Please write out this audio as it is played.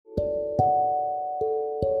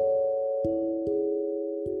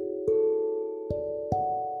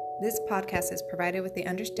This podcast is provided with the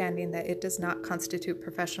understanding that it does not constitute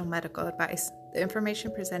professional medical advice. The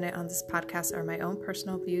information presented on this podcast are my own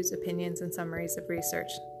personal views, opinions, and summaries of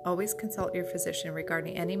research. Always consult your physician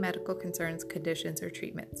regarding any medical concerns, conditions, or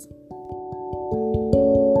treatments.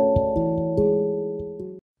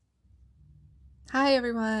 Hi,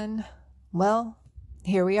 everyone. Well,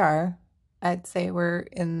 here we are. I'd say we're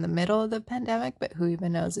in the middle of the pandemic, but who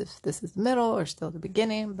even knows if this is the middle or still the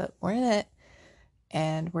beginning, but we're in it.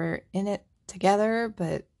 And we're in it together,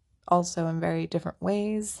 but also in very different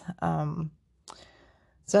ways.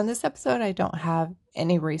 So in this episode, I don't have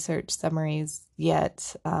any research summaries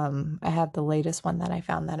yet. I have the latest one that I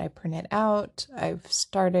found that I printed out. I've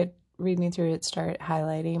started reading through it, started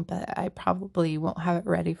highlighting, but I probably won't have it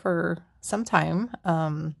ready for some time.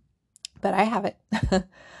 But I have it.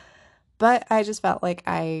 But I just felt like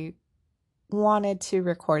I wanted to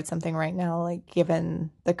record something right now, like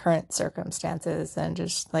given the current circumstances, and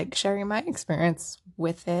just like sharing my experience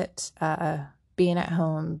with it, being at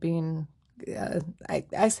home, being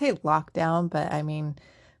I say lockdown, but I mean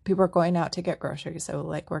people are going out to get groceries, so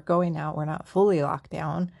like we're going out, we're not fully locked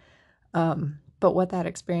down, but what that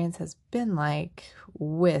experience has been like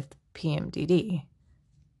with PMDD.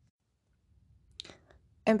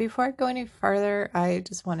 And before I go any further, I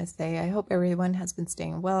just want to say I hope everyone has been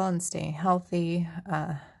staying well and staying healthy.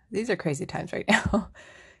 These are crazy times right now.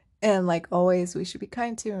 And like always, we should be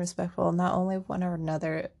kind to and respectful, not only of one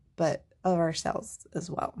another, but of ourselves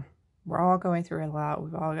as well. We're all going through a lot.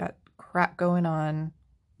 We've all got crap going on,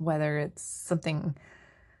 whether it's something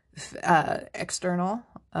external,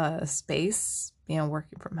 space,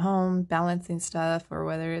 working from home, balancing stuff, or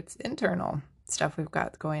whether it's internal stuff we've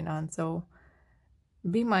got going on. So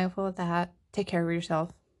be mindful of that. Take care of yourself.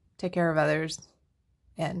 Take care of others.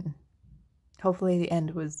 And hopefully the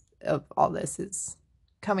end of all this is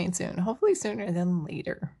coming soon. Hopefully sooner than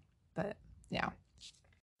later. But yeah.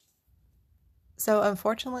 So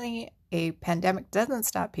unfortunately, a pandemic doesn't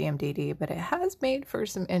stop PMDD, but it has made for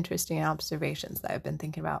some interesting observations that I've been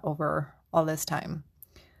thinking about over all this time.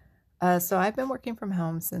 So I've been working from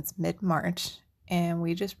home since mid-March. And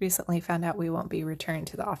we just recently found out we won't be returning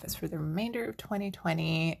to the office for the remainder of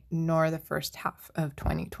 2020, nor the first half of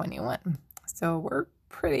 2021. So we're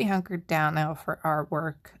pretty hunkered down now for our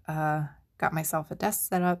work. Got myself a desk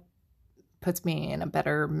set up, puts me in a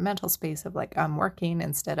better mental space of like I'm working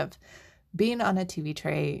instead of being on a TV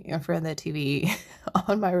tray in front of the TV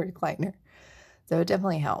on my recliner. So it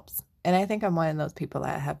definitely helps. And I think I'm one of those people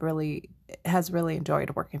that has really enjoyed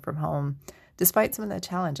working from home, despite some of the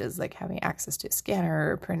challenges like having access to a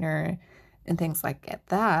scanner or printer and things like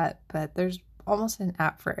that. But there's almost an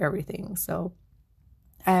app for everything. So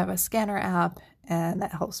I have a scanner app, and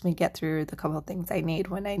that helps me get through the couple of things I need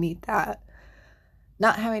when I need that.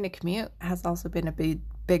 Not having to commute has also been a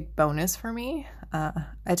big bonus for me.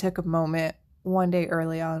 I took a moment one day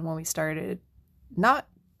early on when we started not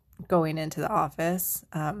going into the office,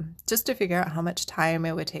 just to figure out how much time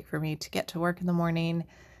it would take for me to get to work in the morning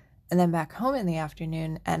and then back home in the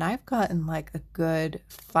afternoon. And I've gotten like a good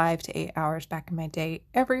 5 to 8 hours back in my day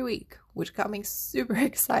every week, which got me super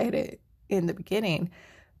excited in the beginning.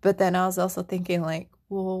 But then I was also thinking like,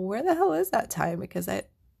 well, where the hell is that time? Because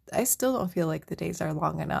I still don't feel like the days are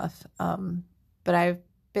long enough. But I've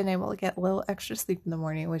been able to get a little extra sleep in the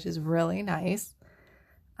morning, which is really nice.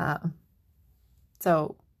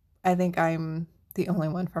 So I think I'm the only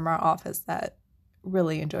one from our office that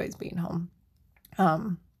really enjoys being home.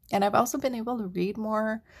 And I've also been able to read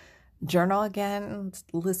more, journal again,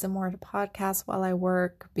 listen more to podcasts while I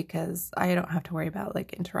work, because I don't have to worry about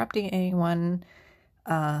like interrupting anyone.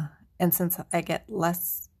 And since I get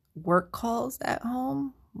less work calls at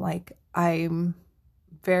home, like I'm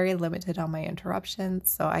very limited on my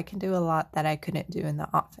interruptions, so I can do a lot that I couldn't do in the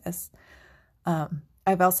office.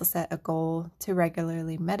 I've also set a goal to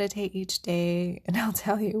regularly meditate each day. And I'll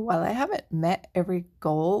tell you, while I haven't met every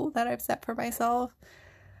goal that I've set for myself,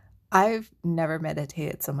 I've never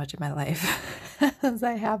meditated so much in my life as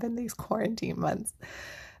I have in these quarantine months.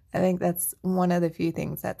 I think that's one of the few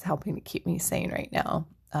things that's helping to keep me sane right now.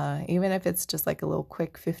 Even if it's just like a little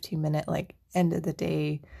quick 15-minute like end of the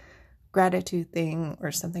day gratitude thing or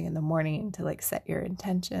something in the morning to like set your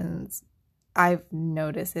intentions. I've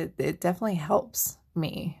noticed it definitely helps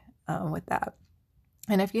me with that.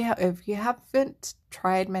 And if you haven't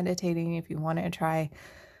tried meditating, if you want to try,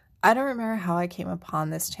 I don't remember how I came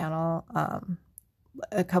upon this channel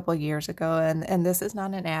a couple of years ago, and this is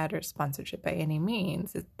not an ad or sponsorship by any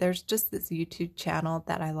means. There's just this YouTube channel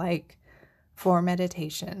that I like for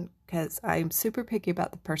meditation because I'm super picky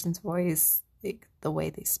about the person's voice, like the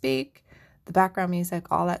way they speak, the background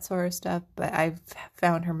music, all that sort of stuff. But I've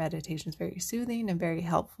found her meditations very soothing and very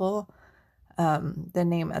helpful. The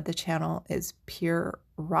name of the channel is Pure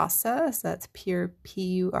Rasa. So that's Pure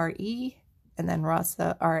Pure, and then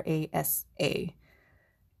Rasa Rasa.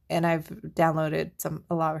 And I've downloaded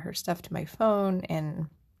a lot of her stuff to my phone, and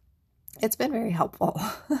it's been very helpful.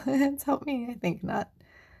 It's helped me, I think, not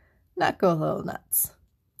go a little nuts,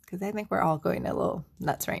 because I think we're all going a little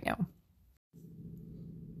nuts right now.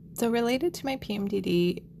 So related to my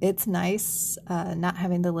PMDD, it's nice not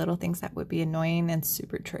having the little things that would be annoying and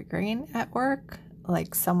super triggering at work,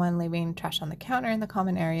 like someone leaving trash on the counter in the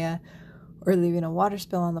common area, or leaving a water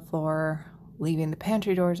spill on the floor, leaving the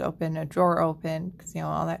pantry doors open, a drawer open, because,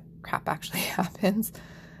 all that crap actually happens.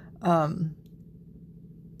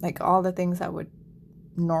 Like all the things that would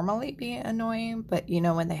normally be annoying, but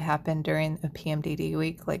when they happen during a PMDD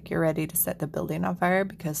week, like you're ready to set the building on fire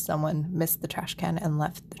because someone missed the trash can and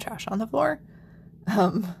left the trash on the floor.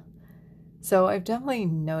 So I've definitely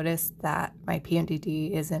noticed that my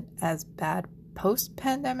PMDD isn't as bad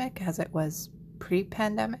post-pandemic as it was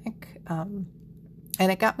pre-pandemic.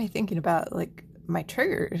 And it got me thinking about like my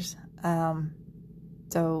triggers.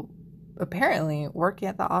 So apparently working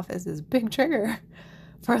at the office is a big trigger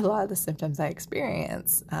for a lot of the symptoms I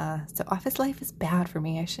experience. So office life is bad for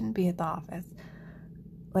me. I shouldn't be at the office.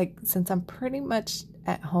 Like, since I'm pretty much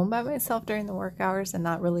at home by myself during the work hours and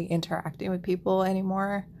not really interacting with people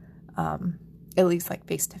anymore, at least like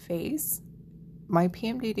face to face, my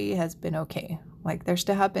PMDD has been okay. Like, there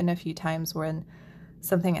still have been a few times when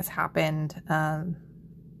something has happened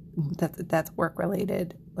that's work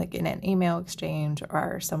related, like in an email exchange,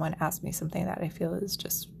 or someone asked me something that I feel is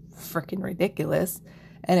just freaking ridiculous,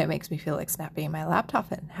 and it makes me feel like snapping my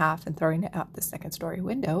laptop in half and throwing it out the second story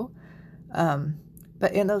window.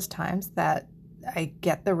 But in those times that I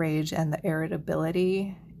get the rage and the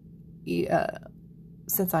irritability,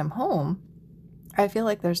 since I'm home, I feel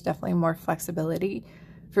like there's definitely more flexibility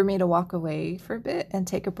for me to walk away for a bit and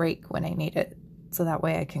take a break when I need it, so that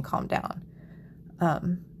way I can calm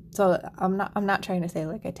down. So I'm not trying to say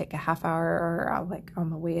like I take a half hour or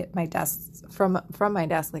I'm away at my desk from my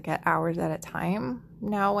desk like at hours at a time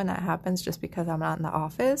now when that happens, just because I'm not in the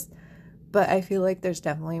office. But I feel like there's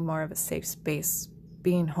definitely more of a safe space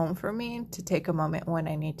being home for me to take a moment when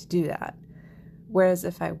I need to do that. Whereas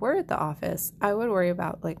if I were at the office, I would worry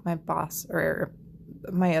about like my boss or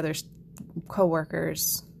my other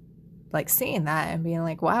coworkers like seeing that and being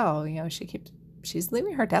like, wow, she's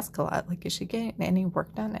leaving her desk a lot. Like, is she getting any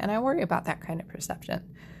work done? And I worry about that kind of perception.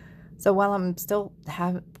 So while I'm still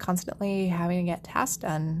constantly having to get tasks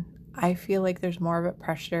done, I feel like there's more of a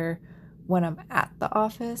pressure when I'm at the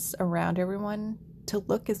office around everyone to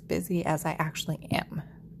look as busy as I actually am,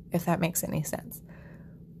 if that makes any sense.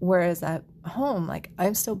 Whereas at home, like,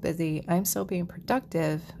 I'm still busy, I'm still being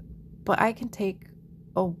productive, but I can take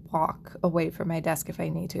a walk away from my desk if I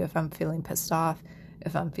need to, if I'm feeling pissed off,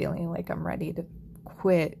 if I'm feeling like I'm ready to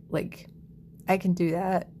quit. Like, I can do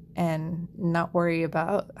that and not worry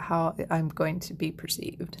about how I'm going to be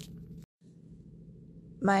perceived.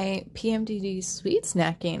 My PMDD sweet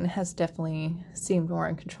snacking has definitely seemed more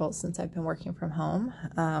in control since I've been working from home.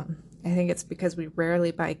 I think it's because we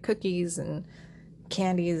rarely buy cookies and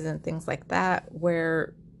candies and things like that,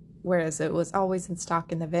 whereas it was always in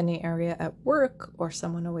stock in the vending area at work, or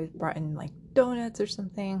someone always brought in like donuts or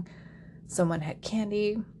something. Someone had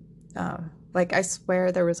candy. Like, I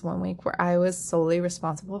swear there was one week where I was solely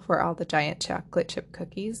responsible for all the giant chocolate chip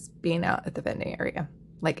cookies being out at the vending area.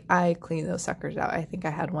 Like, I cleaned those suckers out. I think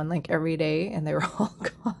I had one like every day and they were all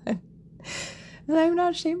gone. And I'm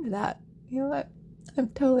not ashamed of that. You know what? I'm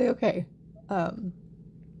totally okay. And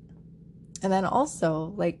then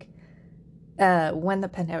also, like, when the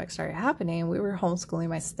pandemic started happening, we were homeschooling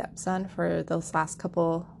my stepson for those last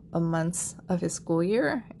couple of months of his school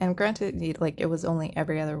year. And granted, like, it was only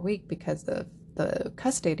every other week because of the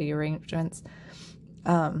custody arrangements.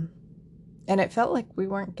 And it felt like we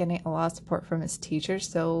weren't getting a lot of support from his teachers,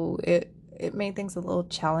 so it made things a little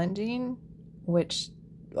challenging, which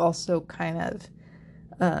also kind of,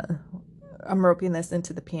 I'm roping this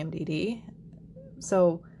into the PMDD.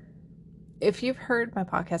 So if you've heard my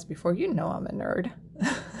podcast before, I'm a nerd.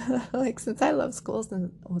 Like, since I love schools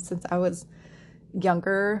and since I was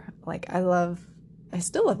younger, like, I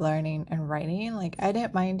still love learning and writing. Like, I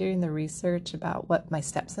didn't mind doing the research about what my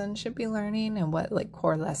stepson should be learning and what like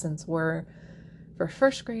core lessons were for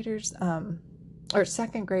first graders, or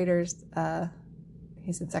second graders.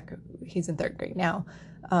 He's in third grade now.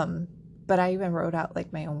 But I even wrote out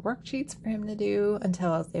like my own worksheets for him to do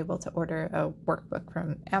until I was able to order a workbook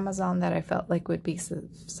from Amazon that I felt like would be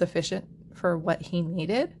sufficient for what he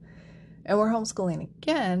needed. And we're homeschooling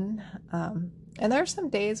again. And there are some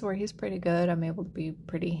days where he's pretty good. I'm able to be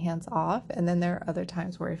pretty hands off. And then there are other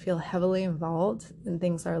times where I feel heavily involved and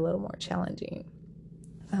things are a little more challenging.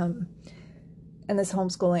 And this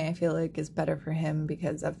homeschooling, I feel like, is better for him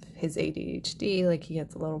because of his ADHD. Like, he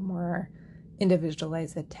gets a little more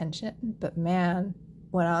individualized attention. But man,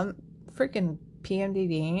 when I'm freaking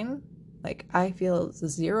PMDDing, like, I feel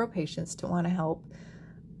zero patience to want to help.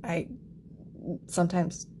 I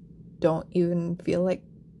sometimes don't even feel like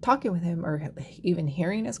talking with him or even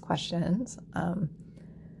hearing his questions.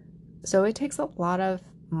 So it takes a lot of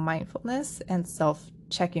mindfulness and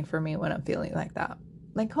self-checking for me when I'm feeling like that.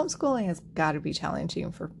 Like, homeschooling has got to be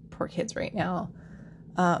challenging for poor kids right now.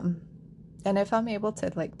 And if I'm able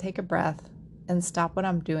to like take a breath and stop what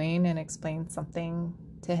I'm doing and explain something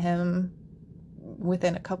to him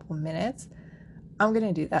within a couple minutes, I'm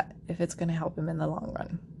going to do that if it's going to help him in the long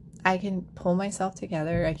run. I can pull myself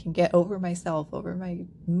together. I can get over myself, over my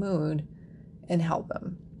mood, and help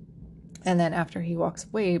him. And then after he walks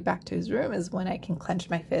away back to his room is when I can clench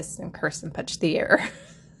my fists and curse and punch the air.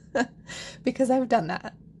 Because I've done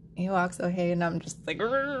that. He walks away and I'm just like,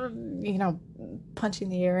 punching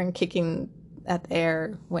the air and kicking at the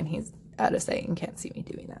air when he's out of sight and can't see me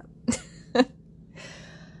doing that.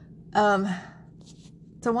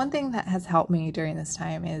 So one thing that has helped me during this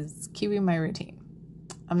time is keeping my routine.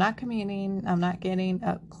 I'm not commuting. I'm not getting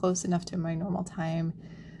up close enough to my normal time.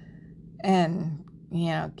 And,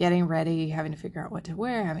 getting ready, having to figure out what to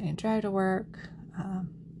wear, having to drive to work.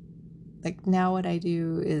 Like, now what I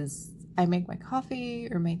do is I make my coffee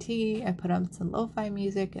or my tea. I put on some lo-fi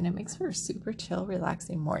music and it makes for a super chill,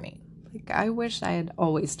 relaxing morning. Like, I wish I had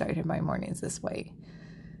always started my mornings this way.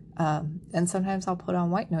 And sometimes I'll put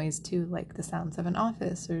on white noise too, like the sounds of an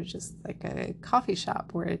office or just like a coffee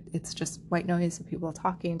shop where it's just white noise of people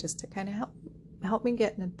talking, just to kind of help me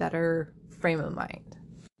get in a better frame of mind.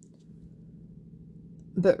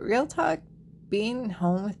 But real talk, being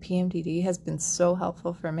home with PMDD has been so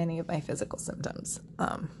helpful for many of my physical symptoms.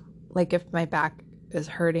 Like if my back is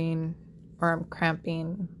hurting or I'm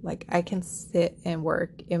cramping, like I can sit and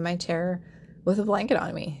work in my chair with a blanket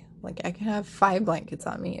on me. Like, I can have 5 blankets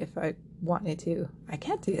on me if I wanted to. I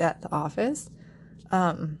can't do that at the office.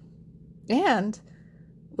 And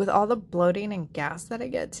with all the bloating and gas that I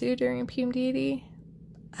get to during PMDD,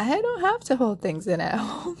 I don't have to hold things in at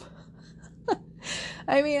home.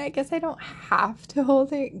 I mean, I guess I don't have to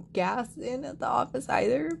hold gas in at the office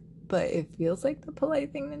either, but it feels like the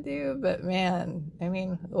polite thing to do. But man, I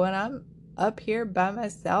mean, when I'm up here by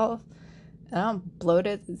myself, and I'm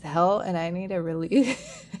bloated as hell and I need to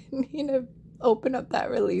release, I need to open up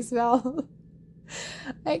that release valve,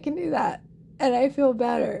 I can do that. And I feel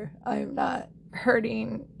better. I'm not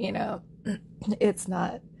hurting, it's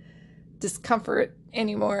not discomfort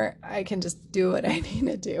anymore. I can just do what I need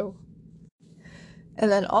to do.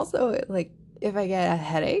 And then also, like, if I get a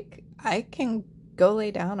headache, I can go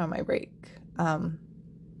lay down on my break in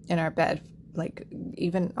our bed. Like,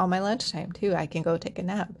 even on my lunchtime too, I can go take a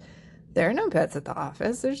nap. There are no beds at the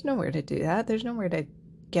office. There's nowhere to do that. There's nowhere to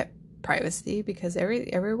get privacy because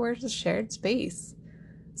everywhere is a shared space.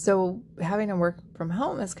 So having to work from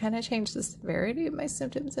home has kind of changed the severity of my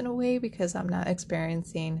symptoms in a way because I'm not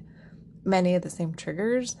experiencing many of the same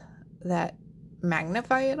triggers that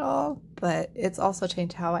magnify it all, but it's also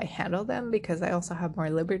changed how I handle them because I also have more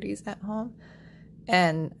liberties at home.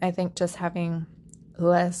 And I think just having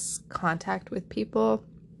less contact with people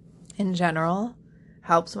in general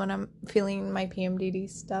helps when I'm feeling my PMDD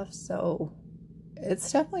stuff. So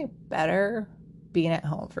it's definitely better being at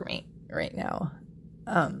home for me right now.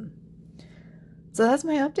 So that's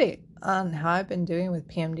my update on how I've been doing with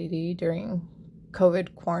PMDD during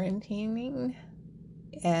COVID quarantining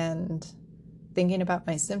and thinking about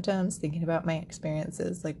my symptoms, thinking about my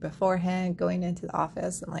experiences like beforehand, going into the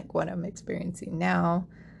office, and like what I'm experiencing now.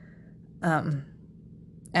 And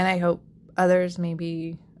I hope others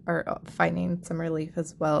maybe are finding some relief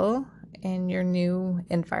as well in your new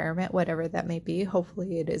environment, whatever that may be.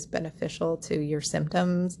 Hopefully it is beneficial to your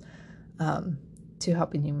symptoms, to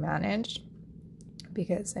helping you manage.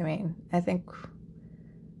 Because, I mean, I think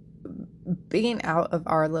being out of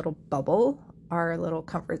our little bubble, our little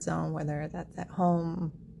comfort zone, whether that's at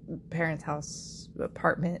home, parents' house,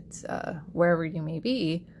 apartment, wherever you may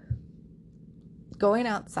be, going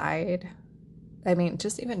outside, I mean,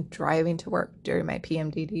 just even driving to work during my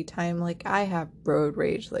PMDD time, like, I have road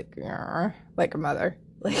rage, like a mother.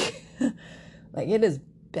 Like, like it is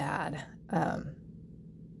bad.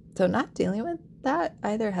 So not dealing with that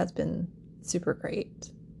either has been super great.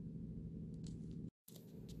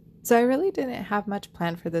 So I really didn't have much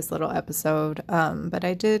planned for this little episode, but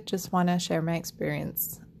I did just want to share my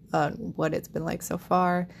experience on what it's been like so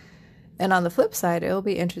far. And on the flip side, it'll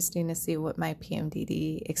be interesting to see what my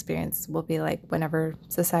PMDD experience will be like whenever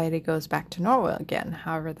society goes back to normal again,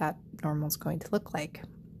 however that normal is going to look like.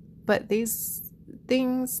 But these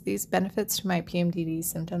things, these benefits to my PMDD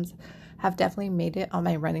symptoms have definitely made it on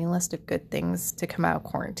my running list of good things to come out of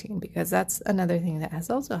quarantine, because that's another thing that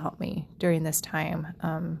has also helped me during this time.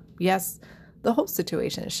 Yes, the whole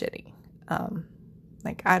situation is shitty.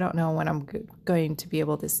 Like, I don't know when I'm going to be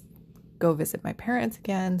able to go visit my parents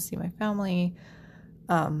again, see my family.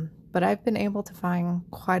 But I've been able to find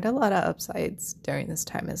quite a lot of upsides during this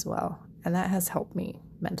time as well. And that has helped me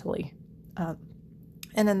mentally.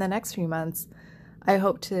 And in the next few months, I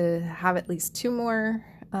hope to have at least 2 more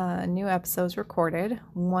new episodes recorded.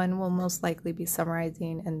 One will most likely be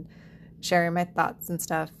summarizing and sharing my thoughts and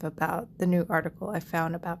stuff about the new article I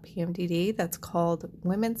found about PMDD that's called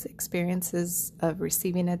Women's Experiences of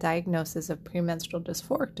Receiving a Diagnosis of Premenstrual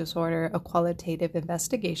Dysphoric Disorder, a Qualitative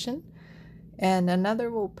Investigation. And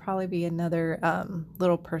another will probably be another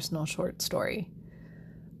little personal short story.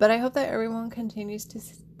 But I hope that everyone continues to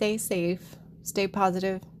stay safe, stay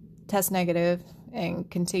positive, test negative, and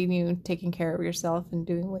continue taking care of yourself and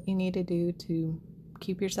doing what you need to do to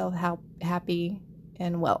keep yourself happy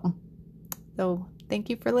and well. So thank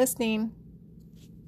you for listening.